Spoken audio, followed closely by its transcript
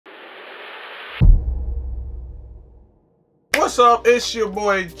What's up? It's your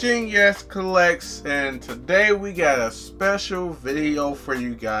boy Genius Collects, and today we got a special video for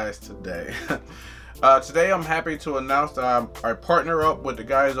you guys today. Today I'm happy to announce that I partner up with the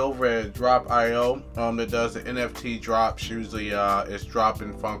guys over at Droppp.io that does the NFT drops. Usually it's Droppp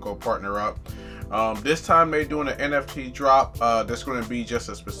and Funko partner up. This time they're doing an NFT drop. That's going to be just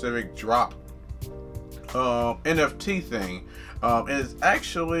a specific drop NFT thing. It's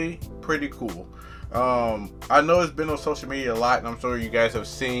actually pretty cool. I know it's been on social media a lot, and I'm sure you guys have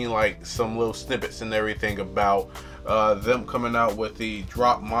seen like some little snippets and everything about them coming out with the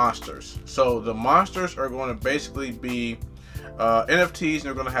Droppp monsters. So the monsters are going to basically be NFTs, and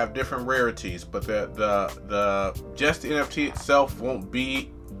they're going to have different rarities, but just the NFT itself won't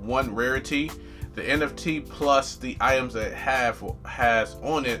be one rarity. The NFT plus the items that it has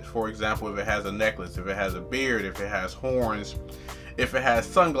on it, for example, if it has a necklace, if it has a beard, if it has horns, if it has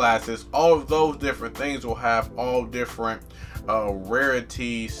sunglasses, all of those different things will have all different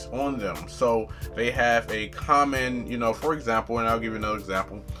rarities on them. So they have a common, for example, and I'll give you another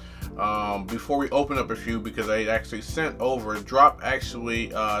example. Before we open up a few, because I actually Droppp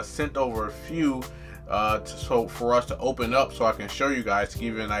actually sent over a few so for us to open up, so I can show you guys, to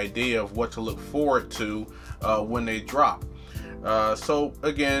give you an idea of what to look forward to when they drop. So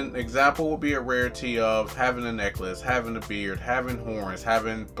again, example will be a rarity of having a necklace, having a beard, having horns,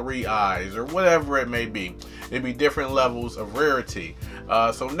 having 3 eyes, or whatever it may be. It'd be different levels of rarity.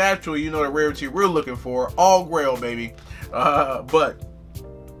 So naturally, the rarity we're looking for, all grail, baby. But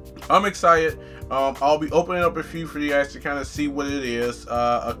I'm excited. I'll be opening up a few for you guys to kind of see what it is.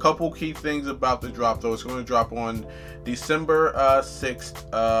 A couple key things about the drop, though. It's going to drop on December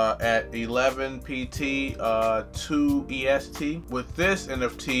 6th at 11 PT 2 EST. With this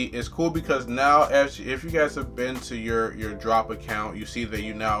NFT, it's cool because now, if you guys have been to your Droppp account, you see that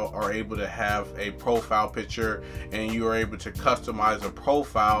you now are able to have a profile picture, and you are able to customize a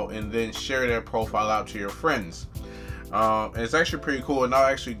profile and then share that profile out to your friends. And it's actually pretty cool, and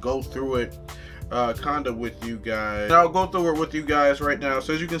I'll actually go through it kind of with you guys. I'll go through it with you guys right now.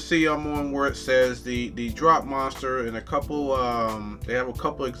 So as you can see, I'm on where it says the Droppp monster, and a couple they have a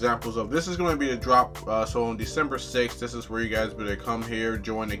couple examples of this. Is going to be the drop. So on December 6th, this is where you guys better come here,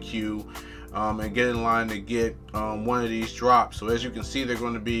 join the queue, and get in line to get one of these drops. So as you can see, they're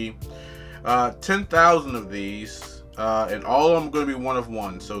going to be 10,000 of these. And all of them are going to be one of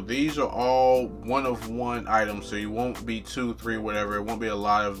one. So these are all one of one items. So you won't be 2, 3, whatever. It won't be a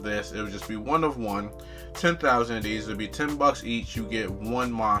lot of this. It will just be one of one. 10,000 of these. It'll be $10 each. You get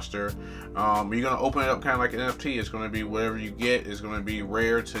one monster. You're going to open it up kind of like an NFT. It's going to be whatever you get is going to be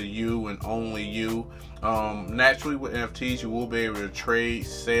rare to you and only you. Naturally, with NFTs, you will be able to trade,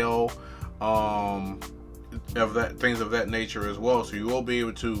 sell, things of that nature as well. So you will be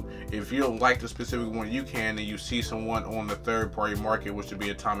able to, if you don't like the specific one, you can, and you see someone on the third-party market, which would be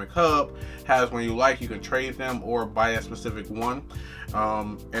Atomic Hub, has one you like, you can trade them or buy that specific one.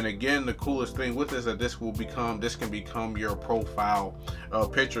 And again, the coolest thing with this is that this can become your profile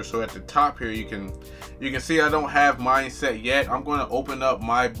picture. So at the top here, you can see I don't have mine set yet. I'm going to open up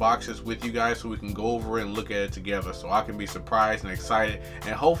my boxes with you guys so we can go over and look at it together, so I can be surprised and excited,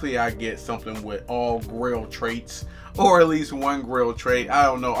 and hopefully I get something with all grail traits, or at least one grail trait. I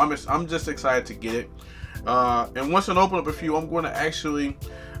don't know. I'm just excited to get it. And once I open up a few, I'm going to actually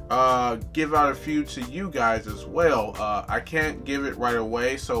give out a few to you guys as well. I can't give it right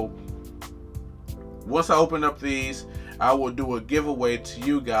away, so once I open up these, I will do a giveaway to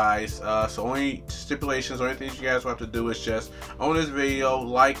you guys. So only stipulations, only things you guys will have to do is just on this video,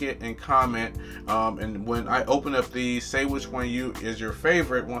 like it and comment. And when I open up these, say which one is your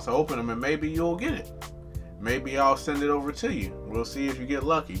favorite once I open them, and maybe you'll get it. Maybe I'll send it over to you. We'll see if you get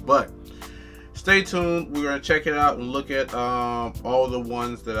lucky. But stay tuned. We're going to check it out and look at all the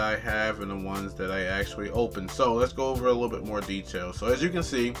ones that I have and the ones that I actually opened. So let's go over a little bit more detail. So as you can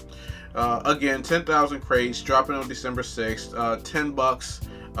see, again, 10,000 crates dropping on December 6th,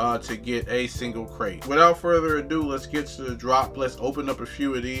 $10 to get a single crate. Without further ado, let's get to the drop. Let's open up a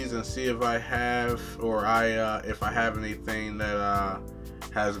few of these and see if I have, if I have anything that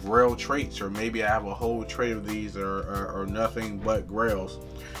has grail traits, or maybe I have a whole trait of these or nothing but grails.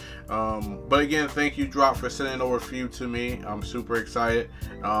 But again, thank you Droppp for sending over a few to me. I'm super excited.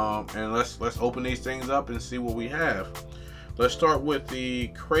 And let's open these things up and see what we have. Let's start with the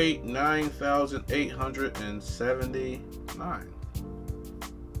crate 9,879.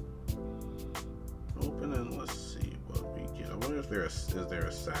 Open, and let's see what we get. I wonder if is there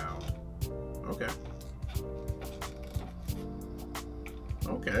a sound. Okay.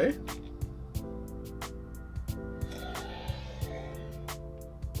 Okay.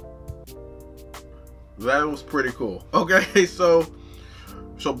 That was pretty cool. Okay, so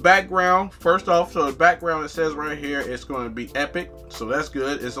background, first off, so the background, it says right here, it's going to be epic. So that's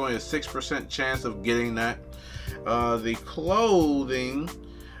good. It's only a 6% chance of getting that. The clothing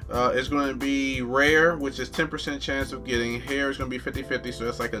is going to be rare, which is 10% chance of getting. Hair is going to be 50-50, so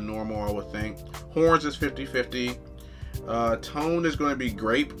that's like a normal, I would think. Horns is 50-50. Tone is going to be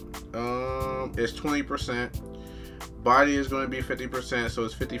grape. It's 20%. Body is going to be 50%, so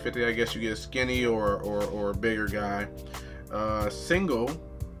it's 50-50. I guess you get a skinny or a bigger guy. Single,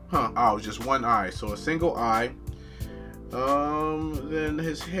 just one eye, so a single eye. Then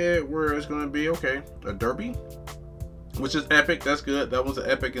his head, where it's going to be, okay, a derby, which is epic. That's good. That one's an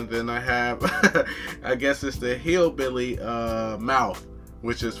epic. And then I have I guess it's the hillbilly mouth,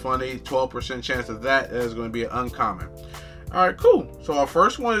 which is funny. 12% chance of that is going to be an uncommon. All right, cool. So our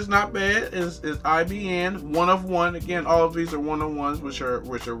first one is not bad. Is IBN, one of one. Again, all of these are one of ones, which are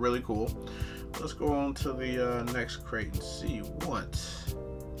really cool. Let's go on to the next crate and see what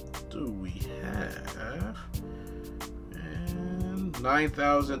do we have. And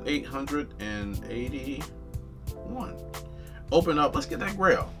 9,881. Open up. Let's get that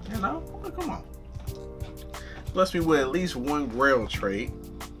grail. You know, come on. Bless me with at least one grail trait.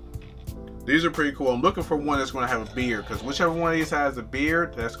 These are pretty cool. I'm looking for one that's going to have a beard, because whichever one of these has a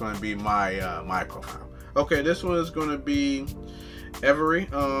beard, that's going to be my my profile. Okay, this one is going to be Every.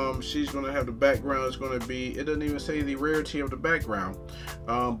 She's going to have the background. It's going to be, it doesn't even say the rarity of the background.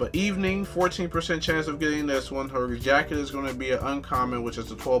 But evening, 14% chance of getting this one. Her jacket is going to be an uncommon, which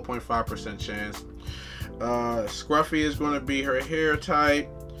is a 12.5% chance. Scruffy is going to be her hair type.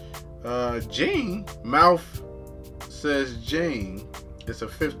 Jean, mouth says Jean. It's a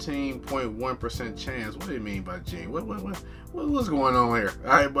 15.1% chance. What do you mean by Jean? What's going on here?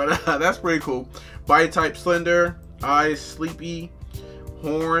 All right, but that's pretty cool. Body type slender, eyes sleepy,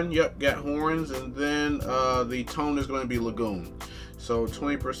 horn. Yep, got horns, and then the tone is going to be lagoon. So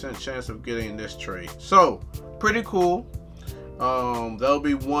 20% chance of getting this trait. So pretty cool. That'll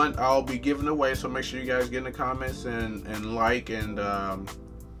be one I'll be giving away. So make sure you guys get in the comments and like and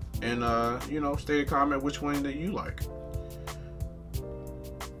you know, state a comment which one that you like.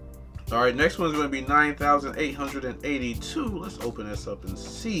 All right, next one is going to be 9,882. Let's open this up and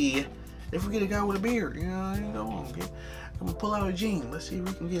see if we get a guy with a beard. You know, I'm gonna pull out a Jean. Let's see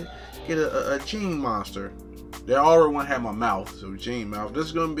if we can get a Jean monster. They already want to have my mouth, so Jean mouth. This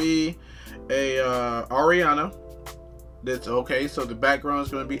is going to be a Ariana. That's okay. So the background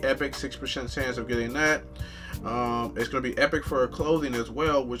is going to be epic. 6% chance of getting that. It's going to be epic for her clothing as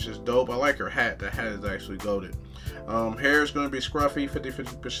well, which is dope. I like her hat. The hat is actually goated. Hair is going to be scruffy,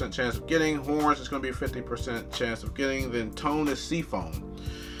 50% chance of getting. Horns is going to be 50% chance of getting. Then tone is seafoam.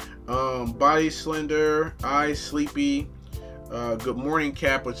 Body slender, eyes sleepy. Good morning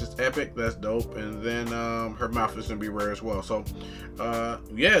cap, which is epic. That's dope. And then her mouth is going to be rare as well. So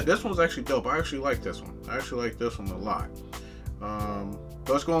yeah, this one's actually dope. I actually like this one. I actually like this one a lot.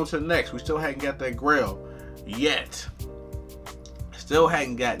 Let's go on to the next. We still hadn't got that grail yet. Still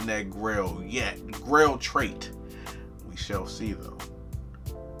hadn't gotten that grail yet. Grail trait. We shall see though.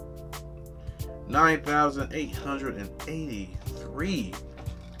 9,883.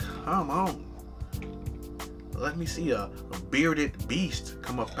 Come on. Let me see a bearded beast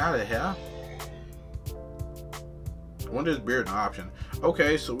come up out of here. I wonder if beard an option.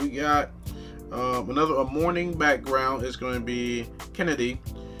 Okay, so we got a morning background is going to be Kennedy.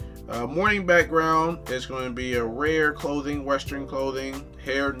 Morning background is going to be a rare clothing, Western clothing.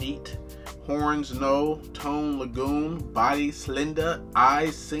 Hair neat. Horns no. Tone lagoon. Body slender.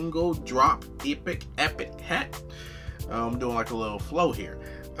 Eyes single. Drop epic hat. I'm doing like a little flow here.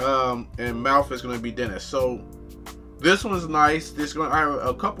 And mouth is going to be Dennis. So this one's nice. I have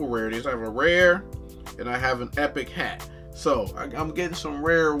a couple rarities. I have a rare and I have an epic hat. So I'm getting some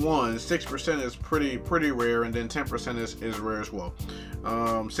rare ones. 6% is pretty rare, and then 10% is rare as well.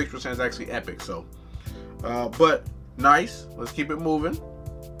 6% is actually epic. So but nice. Let's keep it moving.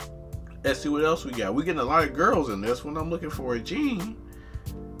 Let's see what else we got. We're getting a lot of girls in this one. I'm looking for a Jean,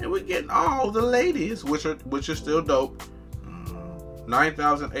 and we're getting all the ladies, which are still dope.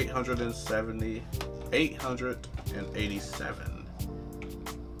 9,887.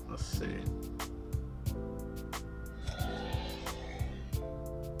 Let's see.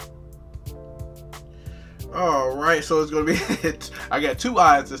 All right, so it's gonna be. I got two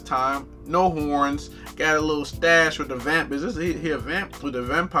eyes this time. No horns. Got a little stash with the vamp. Is this here a vamp with the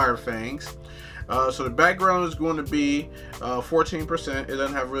vampire fangs? So the background is going to be 14%. It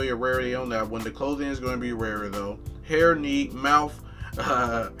doesn't have really a rarity on that one. The clothing is going to be rarer though. Hair neat. Mouth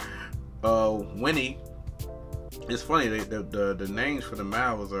Winnie. It's funny, the names for the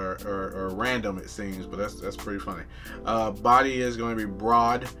mouths are random, it seems, but that's pretty funny. Body is going to be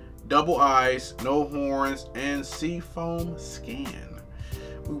broad, double eyes, no horns, and seafoam skin.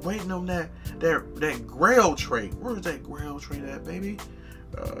 We're waiting on that grail trait. Where's that grail trait at, baby?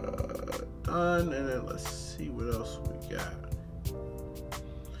 Done, and then let's see what else we got.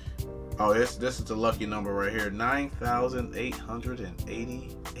 Oh, this is the lucky number right here,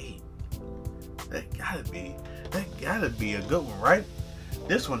 9,888. That gotta be a good one, right?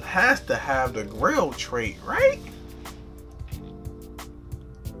 This one has to have the grail trait, right?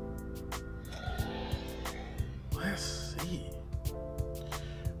 Let's see.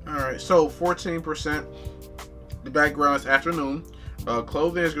 All right, so 14%. The background is afternoon.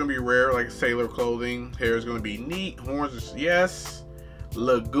 Clothing is going to be rare, like sailor clothing. Hair is going to be neat. Horns is yes.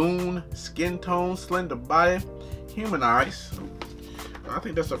 Lagoon, skin tone, slender body. Human eyes. I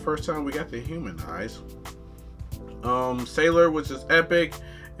think that's the first time we got the human eyes. Sailor, which is epic.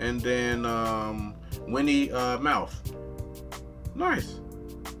 And then Winnie mouth. Nice.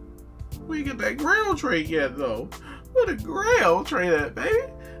 We ain't get that grail trait yet, though. Where the grail trait at, baby?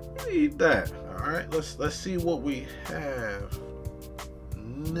 We need that. All right, let's see what we have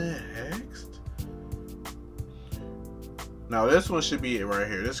next. Now this one should be it right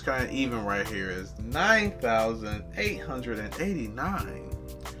here. This kind of even right here is 9,889.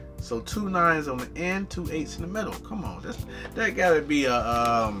 So 2 9s on the end, 2 8s in the middle. Come on, that gotta be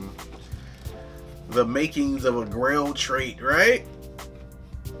a the makings of a grail trait, right?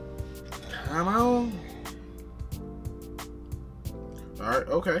 Come on. All right,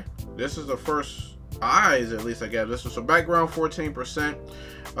 okay. This is the first eyes, at least I got this one. So background 14%.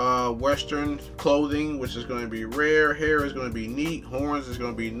 Western clothing, which is going to be rare. Hair is going to be neat. Horns is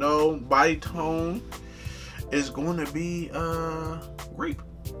going to be no. Body tone is going to be grape.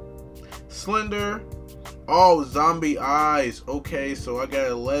 Slender. Oh, zombie eyes. Okay, so I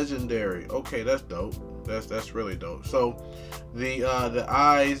got a legendary. Okay, that's dope. That's really dope. So the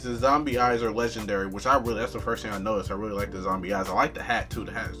eyes, the zombie eyes are legendary, which that's the first thing I noticed. I really like the zombie eyes. I like the hat too.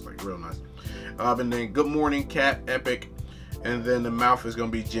 The hat is like real nice. And then good morning cat, epic. And then the mouth is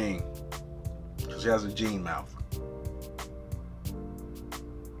gonna be Jean. She has a Jean mouth.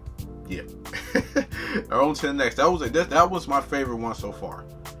 Yeah. On to the next. That was my favorite one so far.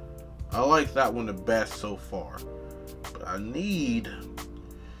 I like that one the best so far. But I need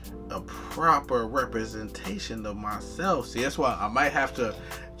a proper representation of myself. See, that's why I might have to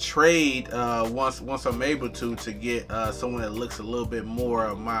trade once I'm able to get someone that looks a little bit more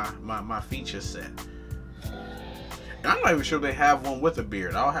of my feature set. And I'm not even sure they have one with a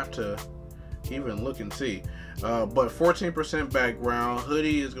beard. I'll have to even look and see. But 14% background.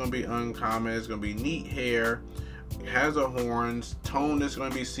 Hoodie is going to be uncommon. It's going to be neat hair. Has a horns. Tone is going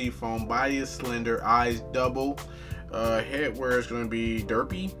to be seafoam. Body is slender. Eyes double. Headwear is going to be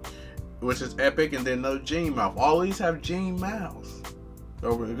derpy, which is epic. And then no Jean mouth. All these have Jean mouths.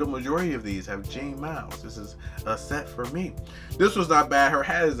 Over the good majority of these have Jean mouths. This is a set for me. This was not bad. Her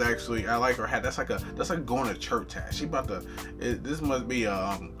hat is actually, I like her hat. That's like going to church hat. She about to. This must be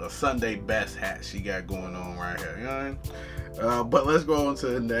a Sunday best hat she got going on right here. You know what I mean? But let's go on to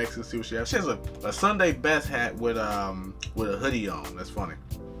the next and see what she has. She has a Sunday best hat with a hoodie on. That's funny.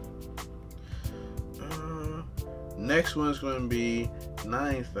 Next one is going to be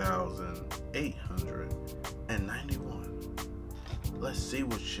 9,891. Let's see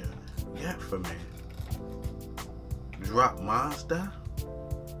what you got for me. Droppp Monster.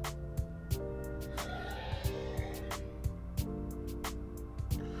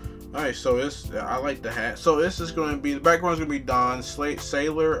 Alright, so I like the hat. So this is going to be, the background is going to be Don,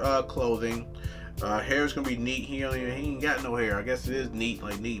 sailor clothing. Hair is going to be neat. He ain't got no hair. I guess it is neat,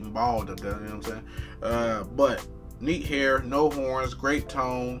 like neat and bald up there, you know what I'm saying? But neat hair, no horns, great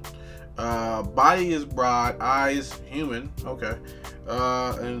tone. Body is broad, eyes human, okay.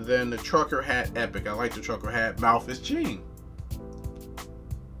 And then the trucker hat, epic. I like the trucker hat. Mouth is Jean.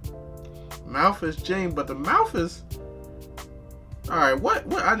 Mouth is Jean, but the mouth is. All right,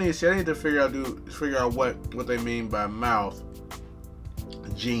 what I need to see? I need to figure out what they mean by mouth,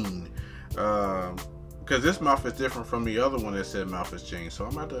 Jean. Because this mouth is different from the other one that said mouth is Jean. So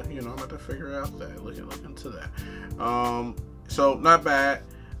I'm about to figure out that. Look into that. So not bad.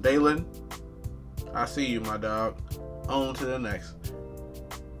 Dalen, I see you, my dog. On to the next.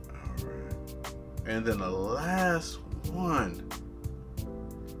 Alright. And then the last one.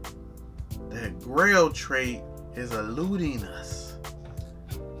 That grail trait is eluding us.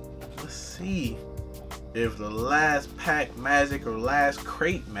 Let's see if the last pack magic or last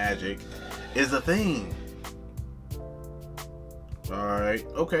crate magic is a thing. Alright,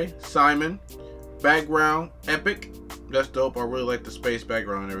 okay. Simon. Background, epic. That's dope. I really like the space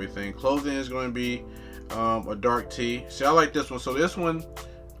background and everything. Clothing is going to be a dark tee. See, I like this one. So this one,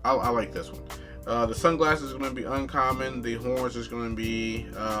 I like this one. The sunglasses is going to be uncommon. The horns is going to be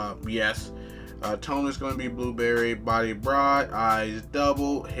yes. Tone is going to be blueberry. Body broad. Eyes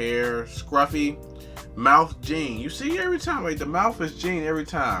double. Hair scruffy. Mouth jean. You see every time, like the mouth is jean every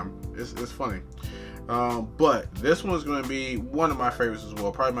time. It's funny. But this one is going to be one of my favorites as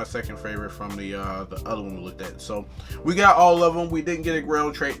well. Probably my second favorite from the other one we looked at. So we got all of them. We didn't get a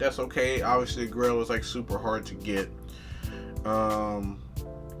grail trait. That's okay. Obviously, the grail is like super hard to get.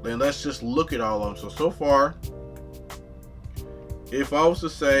 Then let's just look at all of them. So far, if I was to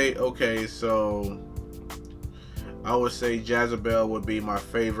say, okay, so I would say Jezebel would be my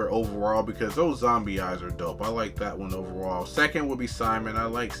favorite overall because those zombie eyes are dope. I like that one overall. Second would be Simon. I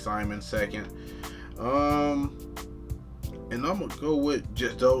like Simon second. And I'm gonna go with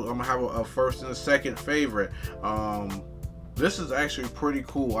just those. I'm gonna have a first and a second favorite. This is actually pretty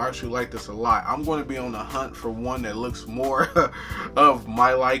cool. I actually like this a lot. I'm going to be on the hunt for one that looks more of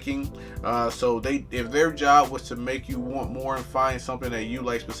my liking. So if their job was to make you want more and find something that you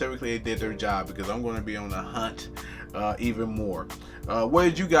like specifically, they did their job, because I'm going to be on the hunt even more. What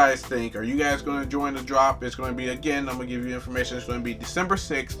did you guys think? Are you guys going to join the drop? It's going to be, again, I'm going to give you information. It's going to be December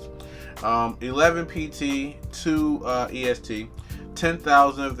 6th, 11 PT, 2 EST.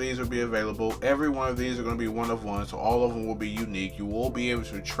 10,000 of these will be available. Every one of these are going to be one of one, so all of them will be unique. You will be able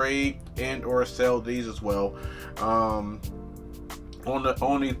to trade and or sell these as well. On the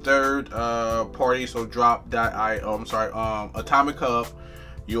third party, so Droppp, Atomic Hub,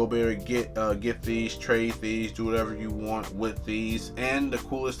 you'll be able to get these, trade these, do whatever you want with these. And the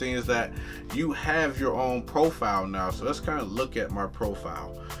coolest thing is that you have your own profile now. So let's kind of look at my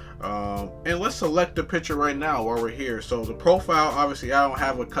profile. And let's select the picture right now while we're here. So the profile, obviously I don't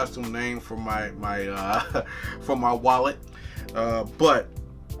have a custom name for my for my wallet, but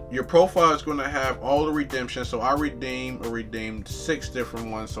your profile is going to have all the redemptions. So I redeemed 6 different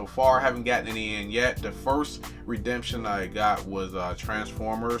ones so far. I haven't gotten any in yet. The first redemption I got was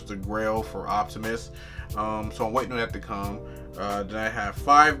Transformers, the Grail for Optimus. So I'm waiting on that to come. Then I have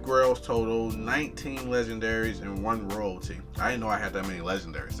 5 grails total, 19 legendaries, and 1 royalty. I didn't know I had that many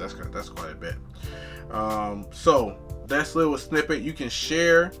legendaries. That's quite a bit. So that's a little snippet. You can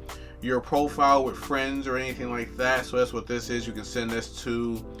share your profile with friends or anything like that. So that's what this is. You can send this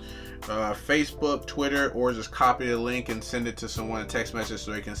to Facebook, Twitter, or just copy the link and send it to someone in text message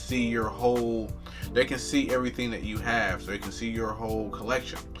so they can see your whole, they can see everything that you have, so they can see your whole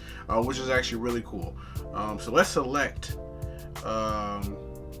collection, which is actually really cool. So let's select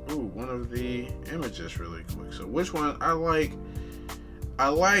one of the images really quick. So which one I like? I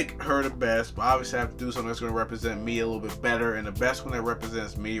like her the best, but obviously I have to do something that's going to represent me a little bit better, and the best one that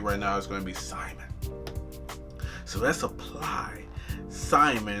represents me right now is going to be Simon. So let's apply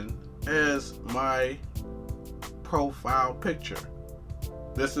Simon as my profile picture.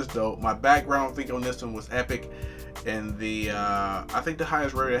 This is dope. My background, I think, on this one was epic, and I think the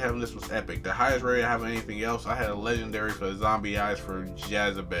highest rating I have on this was epic. The highest rating I have on anything else, I had a legendary for the zombie eyes for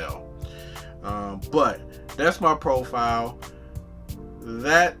Jezebel. But that's my profile.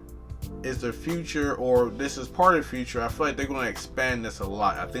 That is the future, or this is part of the future. I feel like they're going to expand this a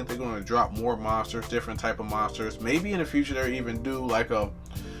lot. I think they're going to drop more monsters, different type of monsters. Maybe in the future they'll even do like a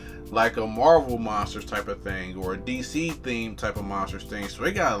Marvel monsters type of thing, or a DC themed type of monsters thing. So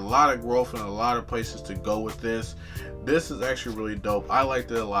they got a lot of growth and a lot of places to go with this. This is actually really dope. I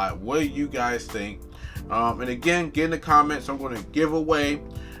liked it a lot. What do you guys think? And again, get in the comments. I'm going to give away,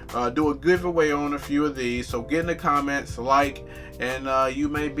 do a giveaway on a few of these. So get in the comments, like, and you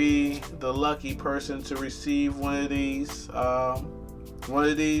may be the lucky person to receive one of these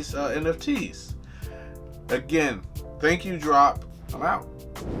NFTs. Again, thank you, Droppp. I'm out.